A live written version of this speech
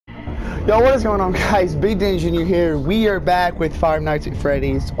Yo, what is going on, guys? Big Dan Jr. here. We are back with Five Nights at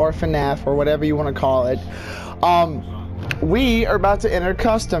Freddy's, or FNAF, or whatever you want to call it. We are about to enter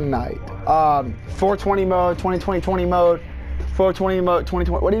custom night. 420 mode, 2020 mode, 420 mode,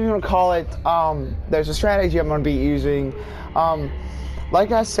 2020, whatever you want to call it. There's a strategy I'm going to be using.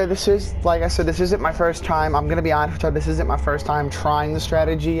 Like I said, this isn't my first time. I'm gonna be honest with you, this isn't my first time trying the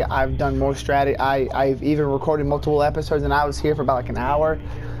strategy. I've done more strategy. I've even recorded multiple episodes, and I was here for about like an hour.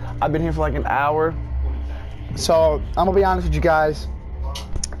 I've been here for like an hour. So I'm gonna be honest with you guys,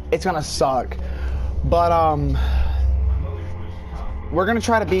 it's gonna suck. But we're gonna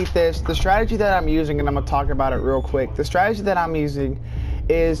try to beat this. The strategy that I'm using, and I'm gonna talk about it real quick. The strategy that I'm using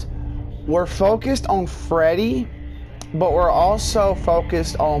is we're focused on Freddy, but we're also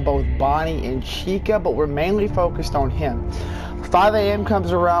focused on both Bonnie and Chica, but we're mainly focused on him. 5 a.m.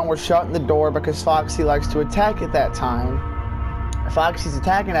 comes around, we're shutting the door because Foxy likes to attack at that time. Foxy's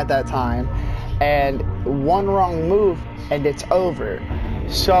attacking at that time, and one wrong move and it's over.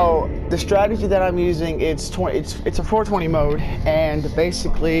 So the strategy that I'm using, it's a 420 mode, and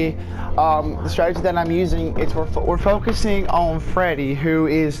basically the strategy that I'm using, we're focusing on Freddy, who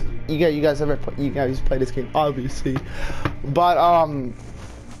is you guys play this game obviously, but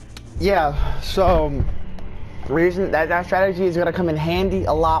yeah. So the reason that strategy is gonna come in handy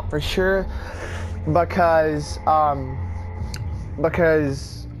a lot for sure, because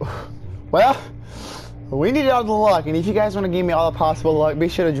well, we need all the luck, and if you guys want to give me all the possible luck, be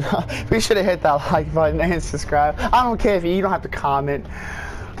sure to hit that like button and subscribe. I don't care if you don't have to comment.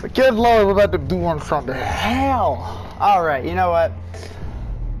 But good Lord, we're about to do one from the hell. All right, you know what?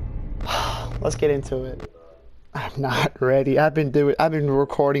 Let's get into it. I'm not ready. I've been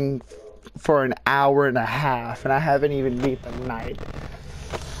recording for an hour and a half, and I haven't even beat the night.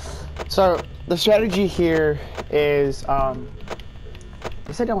 So the strategy here is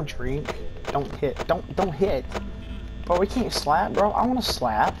they said don't drink, don't hit, don't hit. Bro, we can't slap, bro. I want to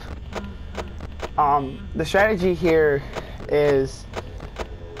slap. The strategy here is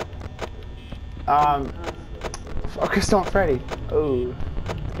focus on Freddy. Oh,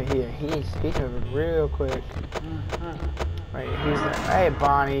 okay, he's moving real quick. Right, he's there. Hey,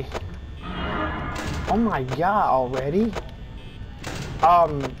 Bonnie. Oh my God, already? I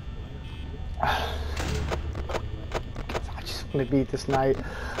just want to beat this night.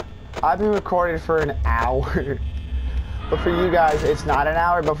 I've been recording for an hour, but for you guys, it's not an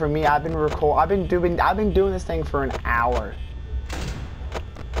hour. But for me, I've been doing this thing for an hour.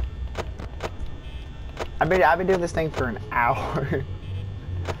 I've been doing this thing for an hour.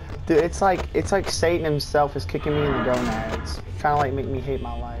 Dude, it's like Satan himself is kicking me in the gonads, trying to like make me hate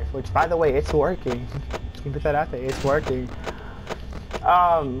my life. Which, by the way, it's working. You can put that out there. It's working.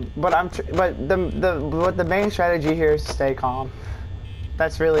 But the main strategy here is to stay calm.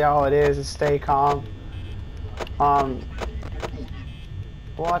 That's really all it is stay calm.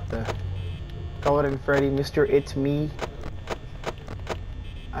 What the? Golden Freddy, Mr. It's Me.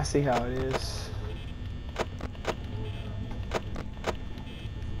 I see how it is.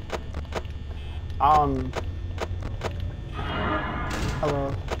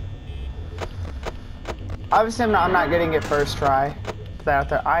 Hello. Obviously, I'm not getting it first try. Put that out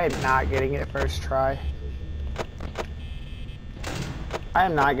there. I am not getting it first try. I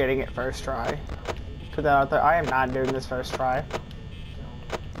am not getting it first try. Put that out there. I am not doing this first try.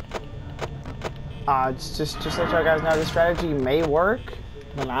 Just to let you guys know, this strategy may work,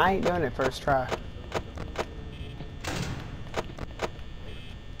 but I ain't doing it first try.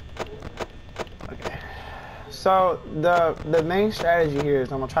 Okay. So the main strategy here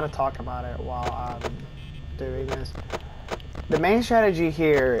is, I'm gonna try to talk about it while I'm doing this. The main strategy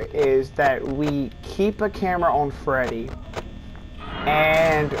here is that we keep a camera on Freddy,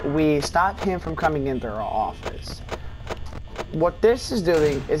 and we stop him from coming into our office. What this is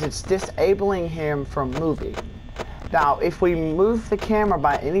doing is it's disabling him from moving. Now, if we move the camera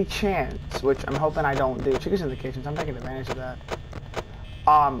by any chance, which I'm hoping I don't do, Chica's indications, I'm taking advantage of that.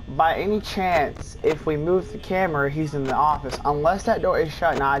 By any chance, if we move the camera, he's in the office, unless that door is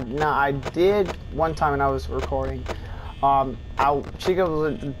shut. Now I did one time when I was recording. Chica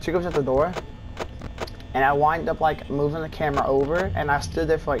was at the door, and I wind up like moving the camera over, and I stood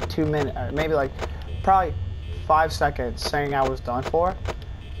there for like 2 minutes, or maybe like probably 5 seconds, saying I was done for.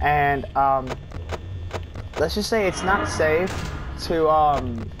 And let's just say it's not safe to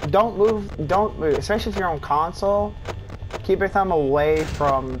don't move, especially if you're on console. Keep your thumb away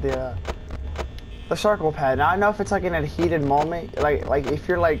from the circle pad. Now I know if it's like in a heated moment, like if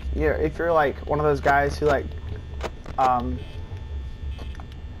you're like one of those guys who like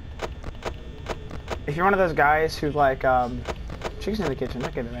if you're one of those guys who like Chicken's in the kitchen.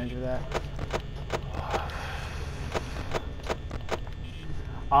 Not get advantage of that.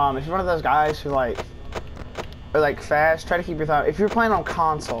 If you're one of those guys who are like fast, try to keep your thumb. If you're playing on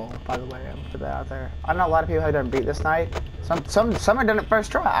console, by the way, I'll put that out there. I know a lot of people have done beat this night. Some have done it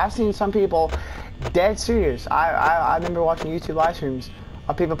first try. I've seen some people dead serious. I remember watching YouTube live streams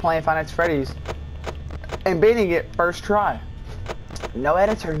of people playing Five Nights at Freddy's and beating it first try. No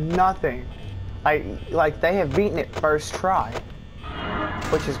edits or nothing. Like they have beaten it first try,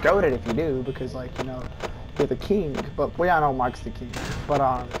 which is goated if you do, because like, you know, you're the king. But we all know Mark's the king.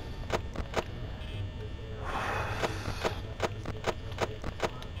 But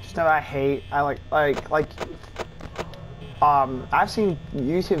just know I hate. I've seen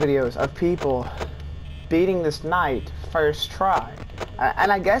YouTube videos of people beating this night first try,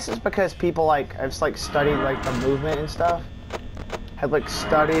 and I guess it's because people have studied like the movement and stuff, have like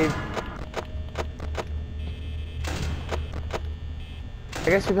studied. I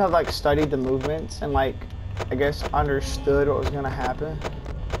guess people have like studied the movements and like, I guess, understood what was gonna happen.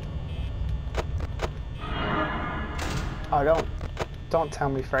 Oh, don't tell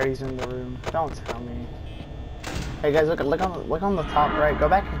me Freddy's in the room. Don't tell me. Hey guys, look on the top right. Go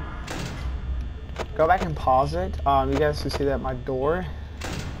back and pause it. You guys can see that my door,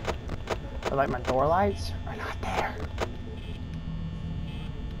 or like my door lights, are not there.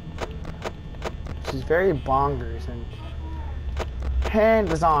 Which is very bonkers and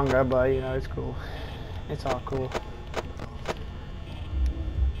bazonga, but you know, it's cool. It's all cool.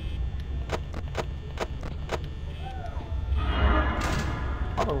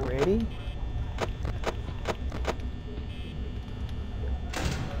 Already?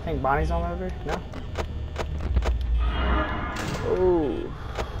 I think Bonnie's on over? No? Ooh.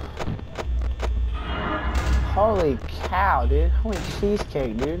 Holy cow, dude. Holy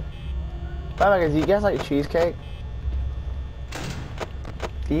cheesecake, dude. By the way, guys, do you guys like cheesecake?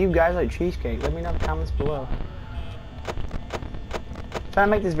 Do you guys like cheesecake? Let me know in the comments below. I'm trying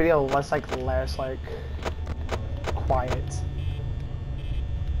to make this video less quiet.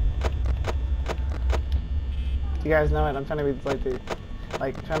 You guys know it. I'm trying to be trying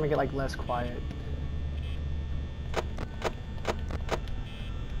to make it less quiet.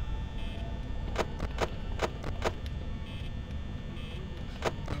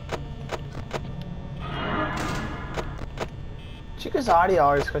 Chica's audio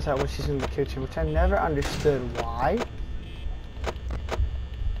always goes out when she's in the kitchen, which I never understood why.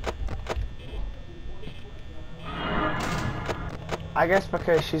 I guess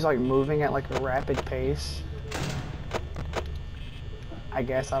because she's like moving at like a rapid pace. I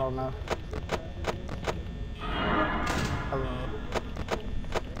guess, I don't know. Hello.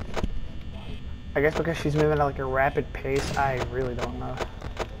 I guess because she's moving at like a rapid pace, I really don't know.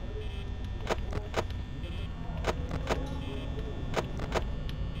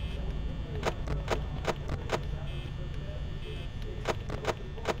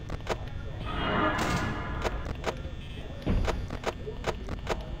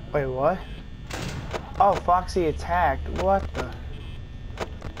 Wait, what? Oh, Foxy attacked. What the?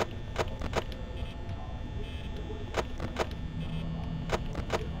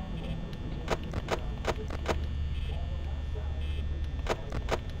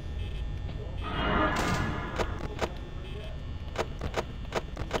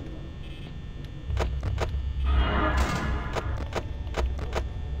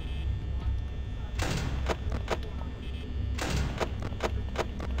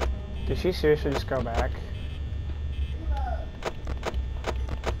 Did she seriously just go back?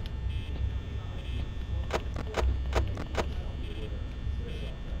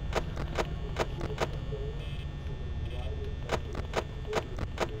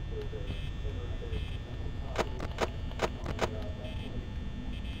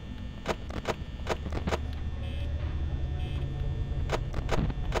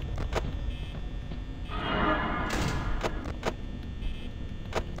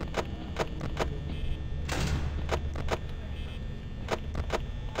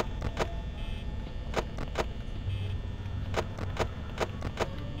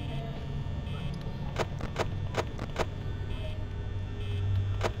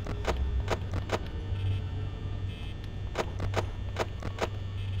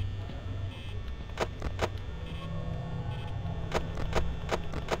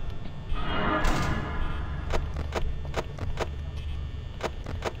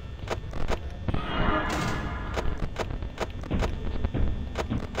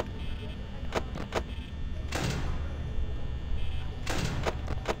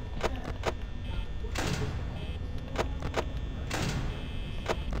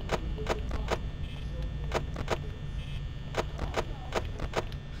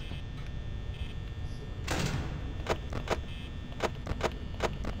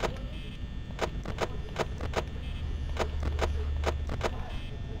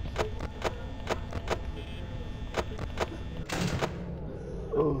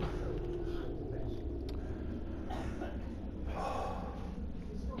 Ooh.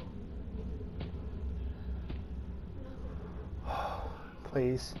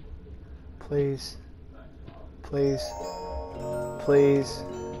 Please. Please. Please. Please.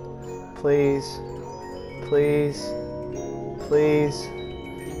 Please. Please. Please.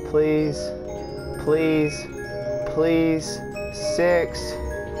 Please. Please. Please. 6.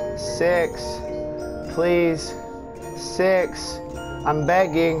 6. Please. 6. I'm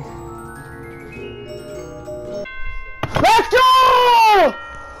begging. Let's go!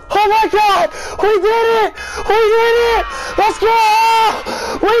 Oh my God! We did it! We did it! Let's go!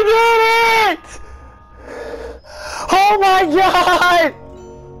 We did it! Oh my God!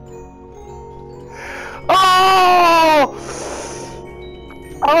 Oh!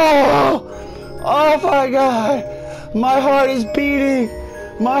 Oh! Oh my God! My heart is beating!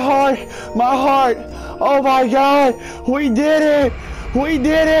 My heart! My heart! Oh my God! We did it! We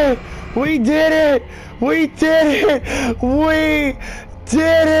did it! We did it! We did it! We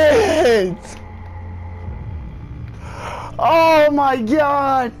did it! Oh my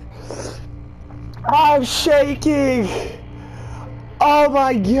God! I'm shaking! Oh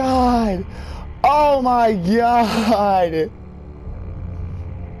my God! Oh my God!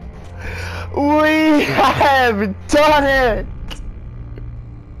 We have done it!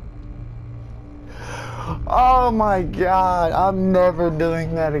 Oh my God, I'm never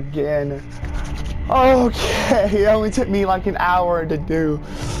doing that again. Okay, it only took me like an hour to do.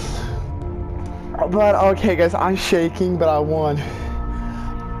 But okay guys, I'm shaking, but I won.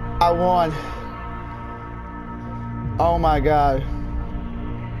 I won. Oh my God.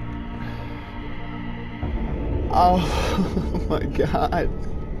 Oh my God.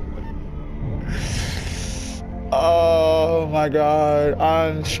 Oh my God,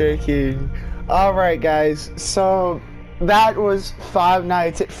 I'm shaking. Alright guys, so that was 5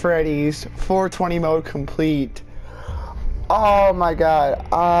 Nights at Freddy's 420 mode complete. Oh my God,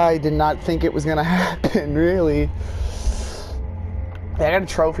 I did not think it was gonna happen, really. I got a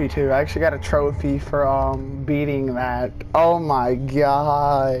trophy too. I actually got a trophy for beating that. Oh my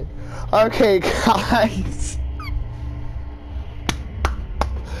God. Okay guys.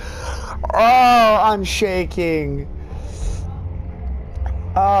 Oh, I'm shaking.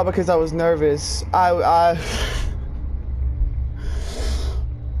 Oh, because I was nervous. Oh.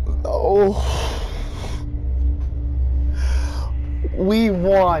 We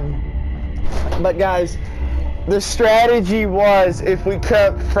won. But guys, the strategy was if we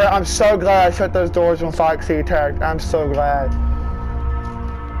kept... I'm so glad I shut those doors when Foxy attacked. I'm so glad.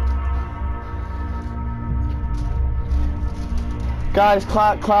 Guys,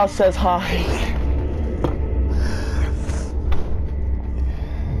 Klaus says hi.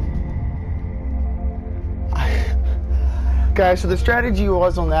 Guys, so the strategy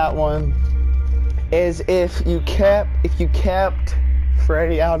was on that one is if you kept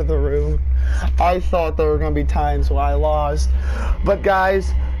Freddy out of the room. I thought there were gonna be times where I lost, but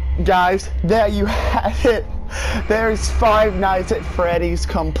guys, there you have it. There's 5 Nights at Freddy's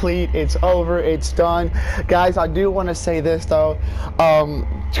complete. It's over. It's done. Guys, I do want to say this though.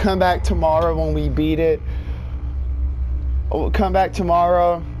 Come back tomorrow when we beat it. Come back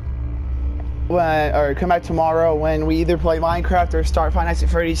tomorrow when we either play Minecraft or start 5 Nights at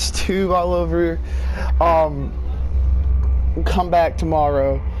Freddy's 2 all over. Come back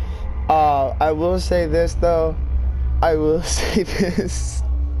tomorrow. I will say this though. I will say this.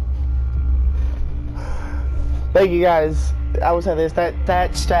 Thank you guys. I will say this.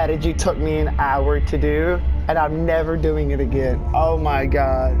 That strategy took me an hour to do, and I'm never doing it again. Oh my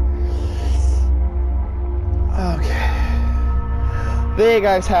God. Okay. There you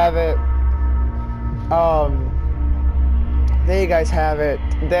guys have it. There you guys have it.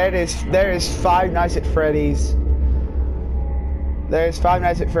 There is 5 Nights at Freddy's. There's 5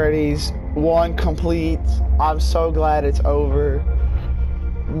 Nights at Freddy's. 1 complete. I'm so glad it's over.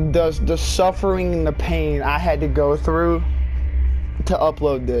 The suffering and the pain I had to go through to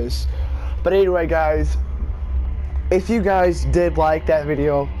upload this. But anyway, guys, if you guys did like that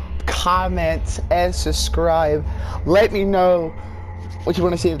video, comment and subscribe. Let me know what you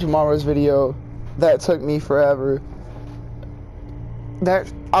want to see in tomorrow's video. That took me forever. A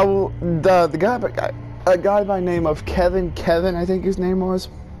guy by the name of Kevin, I think his name was,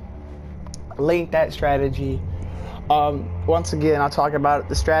 linked that strategy. Once again, I'll talk about it.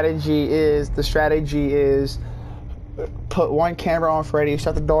 The strategy is put 1 camera on Freddy,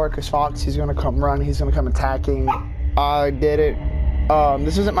 shut the door because Foxy's gonna come run. He's gonna come attacking. I did it.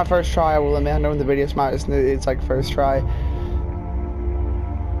 This isn't my first try. I will admit. I know in the video it's like first try.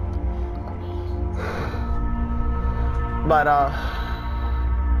 But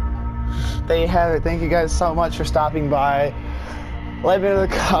there you have it. Thank you guys so much for stopping by. Let me know in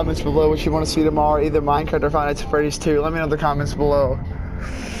the comments below what you want to see tomorrow, either Minecraft or Five Nights at Freddy's 2. Let me know in the comments below.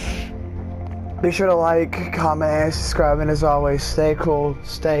 Be sure to like, comment, and subscribe, and as always, stay cool,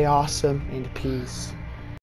 stay awesome, and peace.